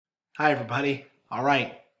Hi, everybody. All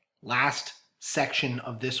right, last section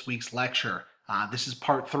of this week's lecture. This is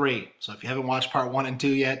part 3. So if you haven't watched part 1 and 2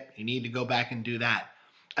 yet, you need to go back and do that.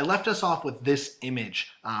 I left us off with this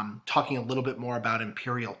image, talking a little bit more about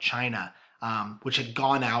Imperial China, which had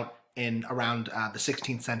gone out in around the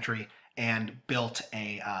 16th century and built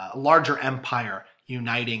a larger empire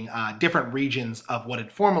uniting different regions of what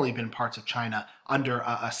had formerly been parts of China under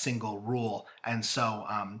a single rule. And so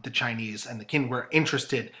the Chinese and the Qin were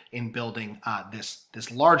interested in building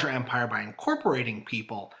this larger empire by incorporating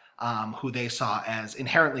people who they saw as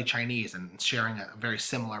inherently Chinese and sharing a very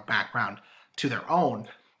similar background to their own.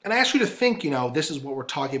 And I ask you to think, this is what we're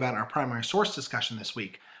talking about in our primary source discussion this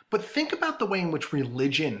week, but think about the way in which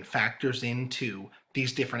religion factors into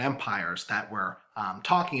these different empires that we're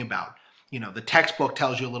talking about. The textbook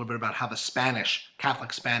tells you a little bit about how the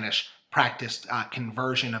Catholic Spanish, practiced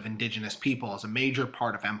conversion of indigenous people as a major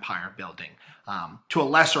part of empire building. To a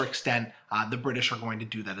lesser extent, the British are going to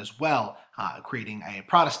do that as well, creating a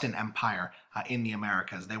Protestant empire in the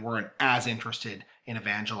Americas. They weren't as interested in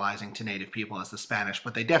evangelizing to native people as the Spanish,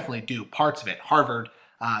 but they definitely do parts of it. Harvard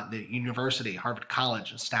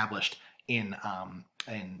College, established in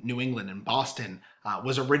New England, in Boston,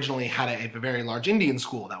 was originally had a very large Indian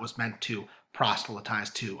school that was meant to proselytize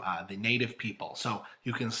to the native people. So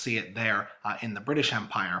you can see it there in the British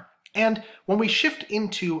Empire. And when we shift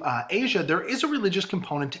into Asia, there is a religious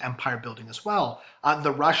component to empire building as well.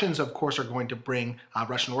 The Russians, of course, are going to bring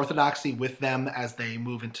Russian Orthodoxy with them as they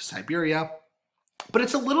move into Siberia. But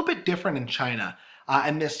it's a little bit different in China.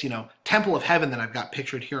 And this, Temple of Heaven that I've got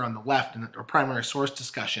pictured here on the left in our primary source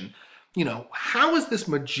discussion, how is this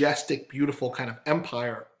majestic, beautiful kind of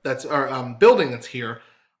empire building that's here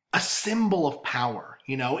a symbol of power?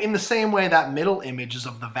 In the same way that middle image is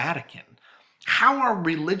of the Vatican. How are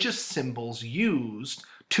religious symbols used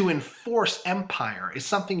to enforce empire is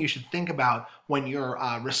something you should think about when you're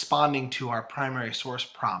responding to our primary source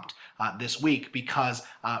prompt this week, because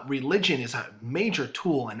religion is a major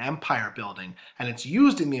tool in empire building, and it's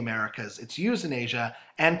used in the Americas, it's used in Asia,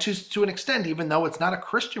 and to an extent, even though it's not a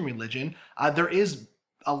Christian religion, there is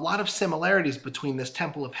a lot of similarities between this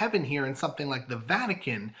Temple of Heaven here and something like the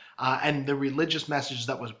Vatican and the religious message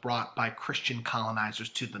that was brought by Christian colonizers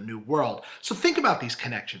to the New World. So think about these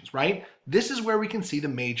connections, right? This is where we can see the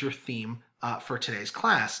major theme for today's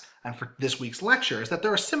class and for this week's lecture, is that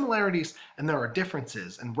there are similarities and there are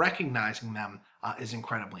differences, and recognizing them is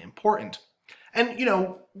incredibly important.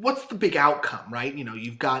 And, what's the big outcome, right?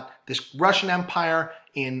 You've got this Russian Empire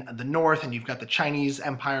in the north, and you've got the Chinese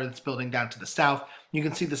Empire that's building down to the south. You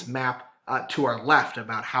can see this map to our left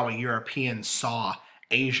about how a European saw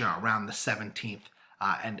Asia around the 17th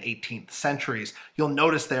and 18th centuries. You'll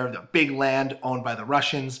notice there the big land owned by the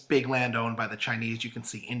Russians, big land owned by the Chinese. You can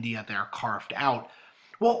see India there carved out.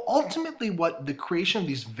 Well, ultimately, what the creation of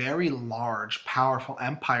these very large, powerful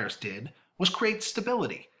empires did was create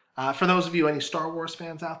stability. For those of you, any Star Wars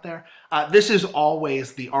fans out there, this is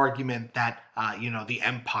always the argument that, the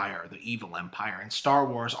empire, the evil empire in Star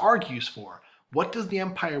Wars argues for. What does the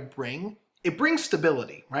empire bring? It brings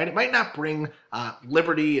stability, right? It might not bring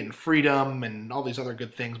liberty and freedom and all these other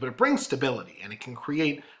good things, but it brings stability, and it can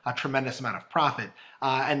create a tremendous amount of profit.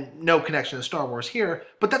 And no connection to Star Wars here,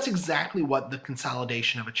 but that's exactly what the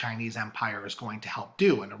consolidation of a Chinese empire is going to help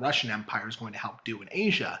do, and a Russian empire is going to help do in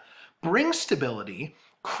Asia. Bring stability,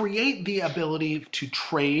 create the ability to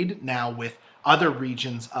trade now with other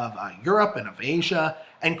regions of Europe and of Asia,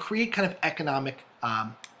 and create kind of economic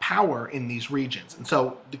power in these regions. And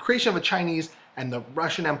so the creation of a Chinese and the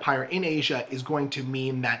Russian Empire in Asia is going to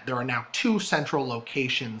mean that there are now two central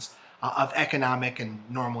locations of economic, and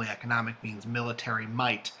normally economic means military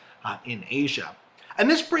might, in Asia. And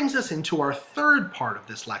this brings us into our third part of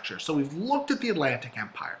this lecture. So we've looked at the Atlantic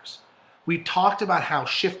empires. We talked about how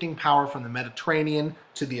shifting power from the Mediterranean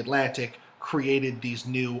to the Atlantic created these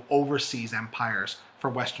new overseas empires for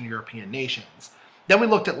Western European nations. Then we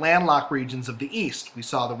looked at landlocked regions of the East. We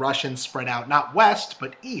saw the Russians spread out not west,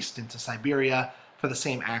 but east into Siberia for the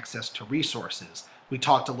same access to resources. We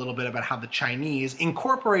talked a little bit about how the Chinese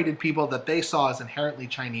incorporated people that they saw as inherently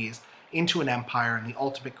Chinese into an empire and the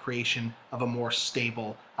ultimate creation of a more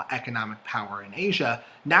stable economic power in Asia.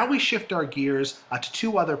 Now we shift our gears to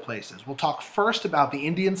two other places. We'll talk first about the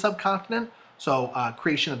Indian subcontinent, so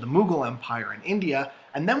creation of the Mughal Empire in India,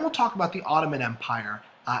 and then we'll talk about the Ottoman Empire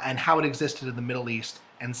and how it existed in the Middle East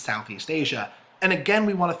and Southeast Asia. And again,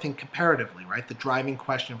 we want to think comparatively, right? The driving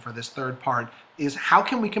question for this third part is, how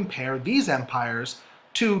can we compare these empires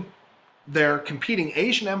to their competing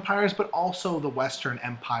Asian empires, but also the Western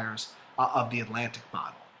empires of the Atlantic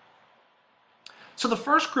model? So the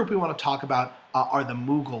first group we want to talk about are the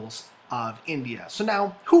Mughals of India. So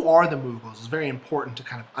now, who are the Mughals? It's very important to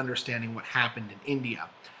kind of understanding what happened in India.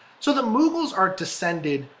 So the Mughals are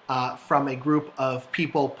descended from a group of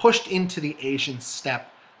people pushed into the Asian steppe.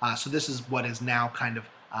 So this is what is now kind of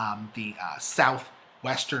the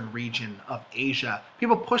southwestern region of Asia.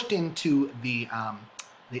 People pushed into the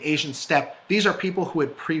Asian steppe. These are people who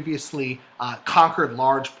had previously conquered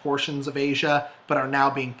large portions of Asia, but are now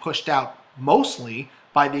being pushed out mostly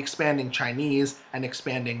by the expanding Chinese and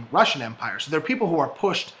expanding Russian Empire. So they're people who are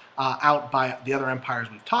pushed out by the other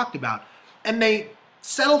empires we've talked about, and they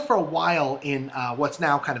settle for a while in what's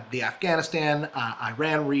now kind of the Afghanistan,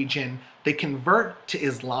 Iran region. They convert to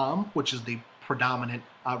Islam, which is the predominant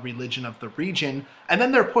religion of the region, and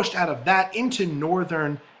then they're pushed out of that into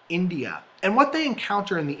northern India. And what they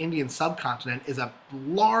encounter in the Indian subcontinent is a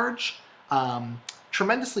large,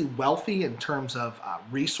 tremendously wealthy in terms of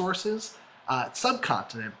resources,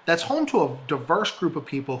 subcontinent that's home to a diverse group of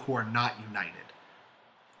people who are not united.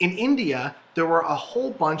 In India, there were a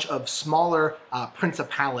whole bunch of smaller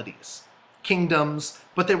principalities, kingdoms,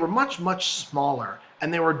 but they were much, much smaller,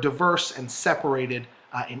 and they were diverse and separated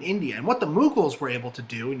in India. And what the Mughals were able to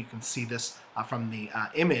do, and you can see this from the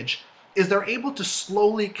image, is they're able to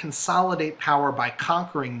slowly consolidate power by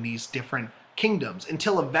conquering these different kingdoms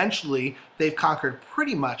until eventually they've conquered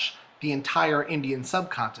pretty much the entire Indian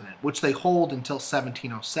subcontinent, which they hold until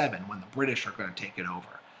 1707 when the British are going to take it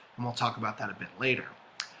over. And we'll talk about that a bit later.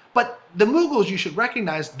 But the Mughals, you should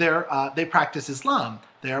recognize, they practice Islam.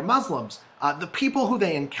 They are Muslims. The people who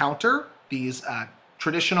they encounter, these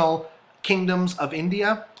traditional kingdoms of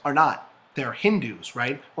India, are not. They're Hindus,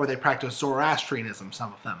 right? Or they practice Zoroastrianism,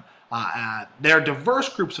 some of them. They're diverse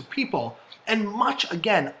groups of people, and much,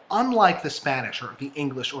 again, unlike the Spanish or the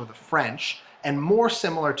English or the French, and more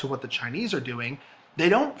similar to what the Chinese are doing, they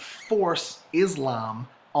don't force Islam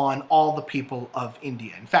on all the people of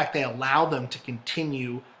India. In fact, they allow them to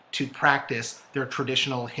continue to practice their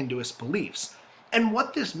traditional Hinduist beliefs. And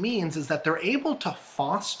what this means is that they're able to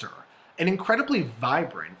foster an incredibly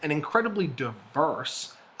vibrant and incredibly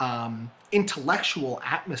diverse intellectual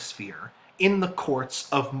atmosphere in the courts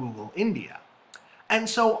of Mughal India. And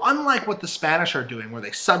so unlike what the Spanish are doing, where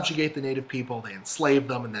they subjugate the native people, they enslave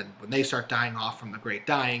them, and then when they start dying off from the Great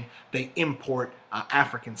Dying, they import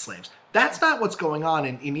African slaves. That's not what's going on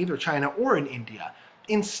in either China or in India.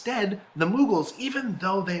 Instead, the Mughals, even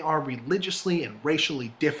though they are religiously and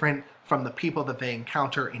racially different from the people that they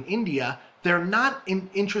encounter in India, they're not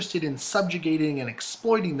interested in subjugating and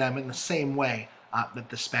exploiting them in the same way that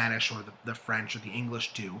the Spanish or the French or the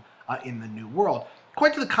English do in the New World.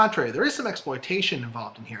 Quite to the contrary, there is some exploitation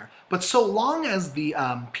involved in here, but so long as the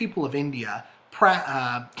people of India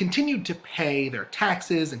continued to pay their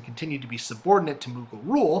taxes and continued to be subordinate to Mughal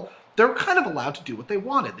rule, they were kind of allowed to do what they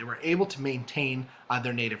wanted. They were able to maintain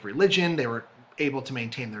their native religion, they were able to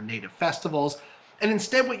maintain their native festivals, and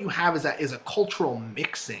instead what you have is a cultural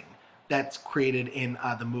mixing that's created in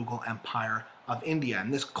the Mughal Empire of India.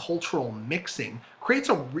 And this cultural mixing creates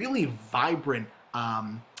a really vibrant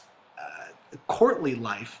courtly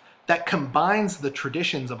life that combines the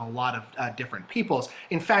traditions of a lot of different peoples.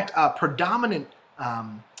 In fact, a predominant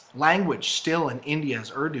language still in India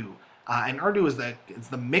is Urdu. And Urdu is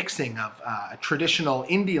the mixing of traditional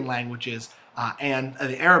Indian languages and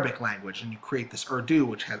the Arabic language, and you create this Urdu,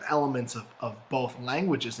 which has elements of both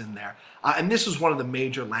languages in there. And this was one of the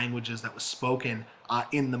major languages that was spoken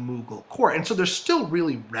in the Mughal court. And so there's still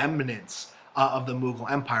really remnants of the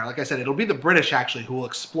Mughal Empire. Like I said, it'll be the British actually who will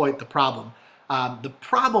exploit the problem. The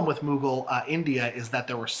problem with Mughal India is that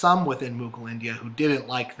there were some within Mughal India who didn't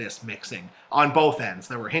like this mixing on both ends.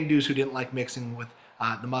 There were Hindus who didn't like mixing with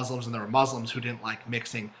the Muslims, and there were Muslims who didn't like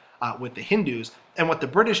mixing with the Hindus. And what the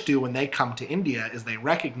British do when they come to India is they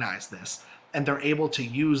recognize this, and they're able to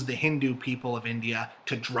use the Hindu people of India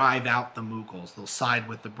to drive out the Mughals. They'll side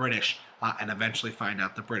with the British and eventually find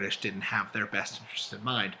out the British didn't have their best interest in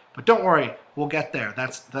mind. But don't worry, we'll get there.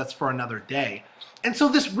 That's for another day. And so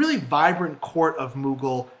this really vibrant court of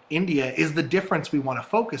Mughal India is the difference we want to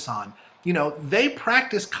focus on. You know, they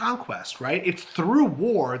practice conquest, right? It's through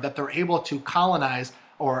war that they're able to colonize,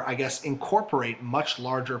 or I guess incorporate, much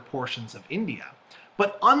larger portions of India.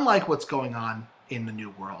 But unlike what's going on in the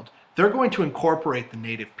New World, they're going to incorporate the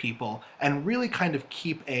native people and really kind of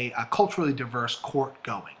keep a culturally diverse court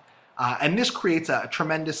going. And this creates a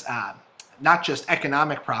tremendous, not just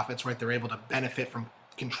economic profits, right? They're able to benefit from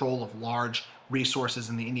control of large resources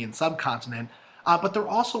in the Indian subcontinent, but they're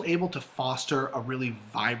also able to foster a really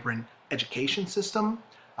vibrant education system.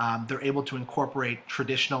 They're able to incorporate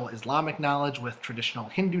traditional Islamic knowledge with traditional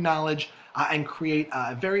Hindu knowledge and create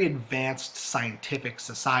a very advanced scientific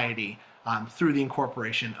society through the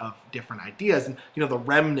incorporation of different ideas. And the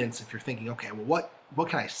remnants, if you're thinking, okay, well, what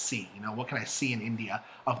can I see? What can I see in India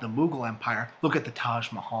of the Mughal Empire? Look at the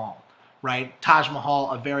Taj Mahal, right? Taj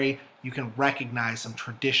Mahal, you can recognize some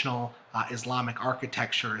traditional Islamic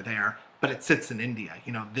architecture there, but it sits in India.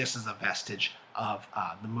 This is a vestige of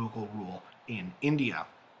the Mughal rule in India.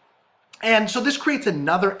 And so this creates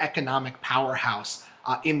another economic powerhouse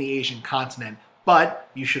in the Asian continent. But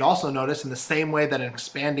you should also notice, in the same way that an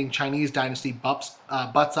expanding Chinese dynasty butts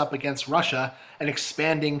up against Russia, an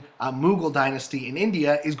expanding Mughal dynasty in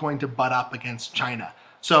India is going to butt up against China.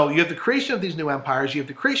 So you have the creation of these new empires, you have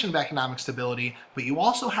the creation of economic stability, but you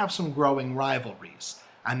also have some growing rivalries.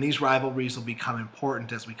 And these rivalries will become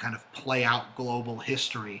important as we kind of play out global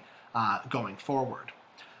history going forward.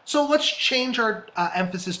 So let's change our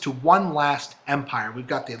emphasis to one last empire. We've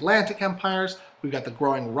got the Atlantic empires, we've got the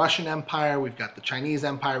growing Russian Empire, we've got the Chinese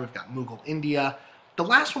Empire, we've got Mughal India. The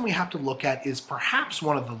last one we have to look at is perhaps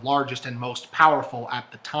one of the largest and most powerful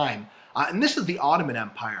at the time, and this is the Ottoman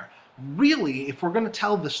Empire. Really, if we're going to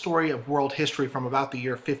tell the story of world history from about the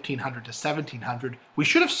year 1500 to 1700, we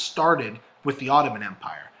should have started with the Ottoman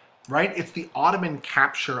Empire, right? It's the Ottoman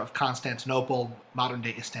capture of Constantinople,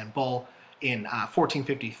 modern-day Istanbul, in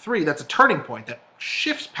 1453. That's a turning point that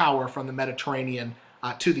shifts power from the Mediterranean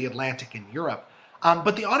to the Atlantic in Europe.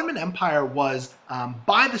 But the Ottoman Empire was,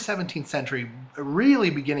 by the 17th century, really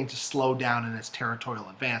beginning to slow down in its territorial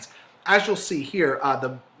advance. As you'll see here,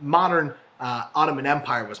 the modern Ottoman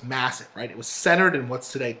Empire was massive, right? It was centered in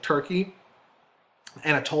what's today Turkey,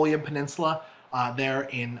 Anatolian Peninsula, there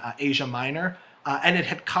in Asia Minor, and it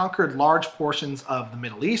had conquered large portions of the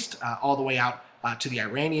Middle East, all the way out to the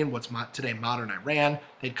Iranian, what's today modern Iran.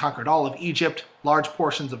 They'd conquered all of Egypt. Large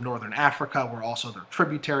portions of northern Africa were also their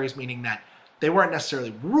tributaries, meaning that they weren't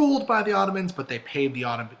necessarily ruled by the Ottomans, but they paid the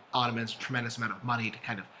Ottomans a tremendous amount of money to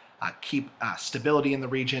kind of keep stability in the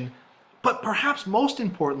region. But perhaps most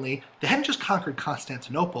importantly, they hadn't just conquered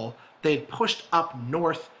Constantinople, they had pushed up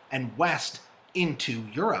north and west into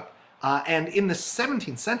Europe. And in the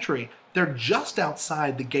 17th century, they're just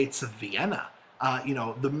outside the gates of Vienna.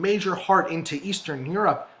 The major heart into Eastern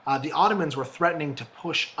Europe. The Ottomans were threatening to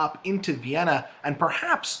push up into Vienna and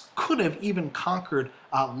perhaps could have even conquered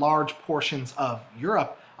large portions of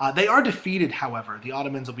Europe. They are defeated, however. The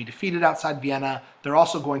Ottomans will be defeated outside Vienna. They're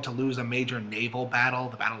also going to lose a major naval battle,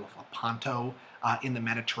 the Battle of Lepanto, in the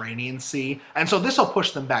Mediterranean Sea. And so this will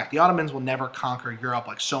push them back. The Ottomans will never conquer Europe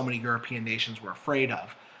like so many European nations were afraid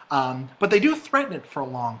of. But they do threaten it for a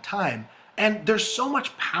long time. And there's so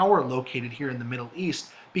much power located here in the Middle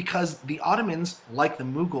East because the Ottomans, like the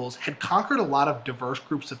Mughals, had conquered a lot of diverse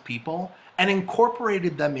groups of people and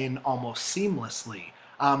incorporated them in almost seamlessly.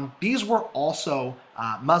 These were also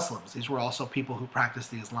Muslims. These were also people who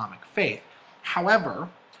practiced the Islamic faith. However,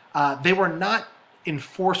 they were not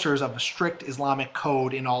enforcers of a strict Islamic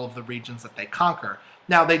code in all of the regions that they conquer.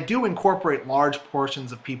 Now, they do incorporate large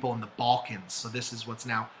portions of people in the Balkans, so this is what's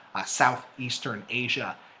now southeastern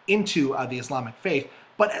Asia, into the Islamic faith.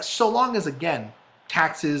 But so long as, again,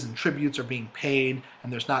 taxes and tributes are being paid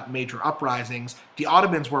and there's not major uprisings, the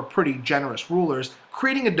Ottomans were pretty generous rulers,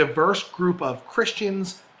 creating a diverse group of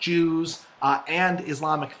Christians, Jews, and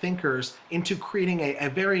Islamic thinkers into creating a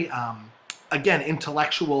very, again,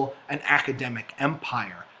 intellectual and academic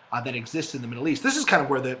empire that exists in the Middle East. This is kind of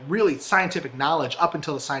where the really scientific knowledge, up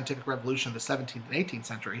until the scientific revolution of the 17th and 18th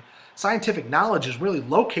century, scientific knowledge is really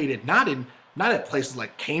located not at places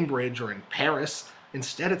like Cambridge or in Paris.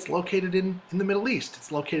 Instead, it's located in the Middle East.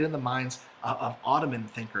 It's located in the minds of Ottoman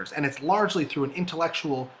thinkers. And it's largely through an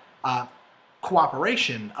intellectual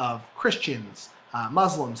cooperation of Christians,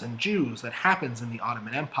 Muslims, and Jews that happens in the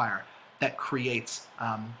Ottoman Empire that creates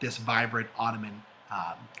this vibrant Ottoman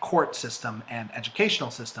court system and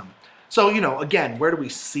educational system. So, again, where do we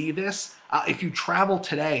see this? If you travel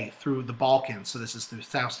today through the Balkans, so this is through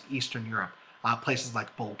southeastern Europe, places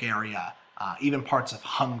like Bulgaria, even parts of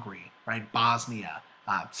Hungary, right, Bosnia,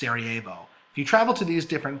 Sarajevo. If you travel to these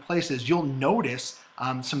different places, you'll notice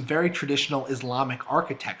some very traditional Islamic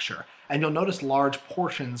architecture, and you'll notice large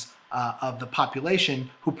portions of the population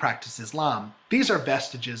who practice Islam. These are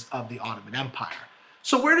vestiges of the Ottoman Empire.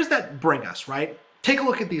 So where does that bring us, right? Take a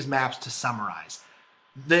look at these maps to summarize.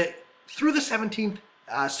 Through the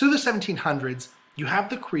 1700s, you have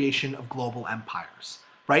the creation of global empires,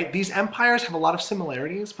 right? These empires have a lot of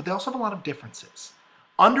similarities, but they also have a lot of differences.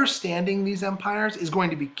 Understanding these empires is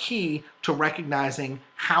going to be key to recognizing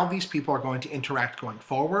how these people are going to interact going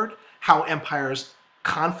forward, how empires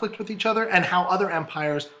conflict with each other and how other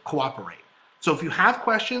empires cooperate. So if you have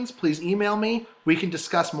questions, please email me. We can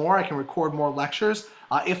discuss more. I can record more lectures.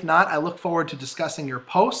 If not, I look forward to discussing your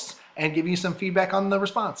posts and giving you some feedback on the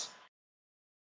response.